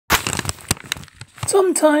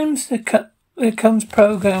Sometimes there comes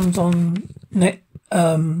programs on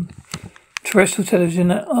terrestrial television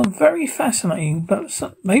that are very fascinating, but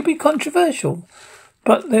maybe controversial,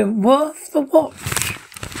 but they're worth the watch.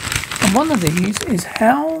 And one of these is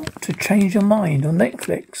How to Change Your Mind on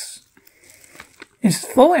Netflix. It's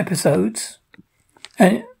 4 episodes,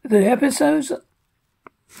 and the episodes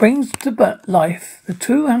brings to life the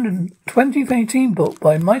 2018 book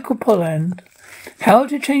by Michael Pollan, How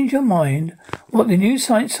to Change Your Mind, what the new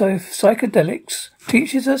science of psychedelics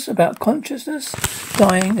teaches us about consciousness,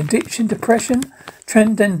 dying, addiction, depression,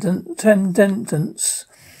 transcendence.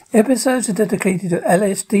 Episodes are dedicated to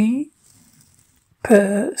LSD,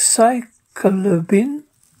 psilocybin,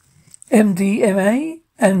 MDMA,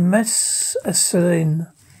 and mescaline.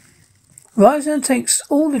 Reisner takes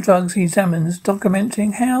all the drugs he examines,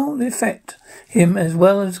 documenting how they affect him, as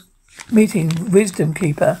well as meeting wisdom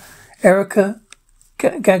keeper Erica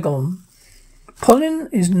Gagon. Pollan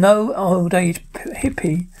is no old age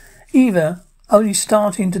hippie either, only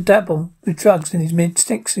starting to dabble with drugs in his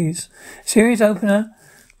mid-60s. Series opener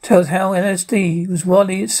tells how LSD was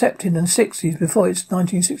widely accepted in the 60s before its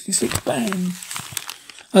 1966 ban.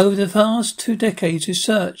 Over the past 2 decades,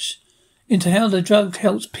 research into how the drug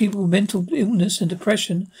helps people with mental illness and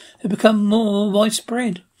depression has become more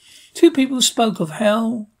widespread. 2 people spoke of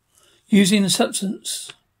how using the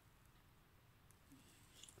substance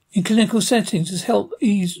in clinical settings has helped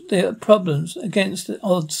ease their problems against the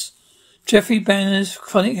odds. Jeffrey Banner's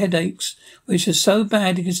chronic headaches, which are so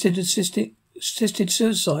bad he considered assisted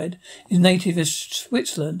suicide, is native of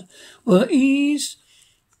Switzerland, were eased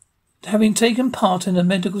having taken part in a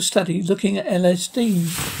medical study looking at LSD.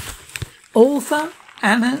 Author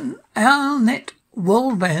Annette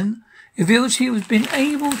Waldman revealed she was been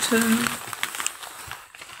able to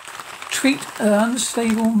treat her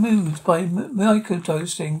unstable moods by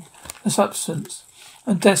microdosing the substance.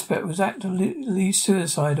 And desperate, was actively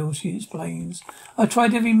suicidal, she explains. I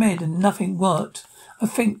tried every med and nothing worked. I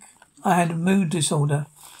think I had a mood disorder.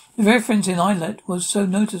 The reference in Islet was so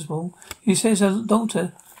noticeable. He says her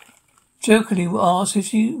daughter jokingly asked if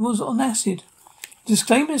she was on acid.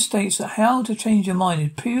 Disclaimer states that How to Change Your Mind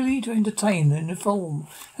is purely to entertain and inform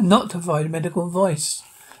and not to provide medical advice.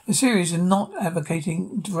 The series is not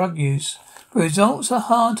advocating drug use. The results are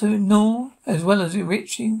hard to ignore, as well as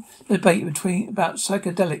enriching the debate about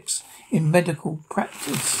psychedelics in medical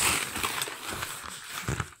practice.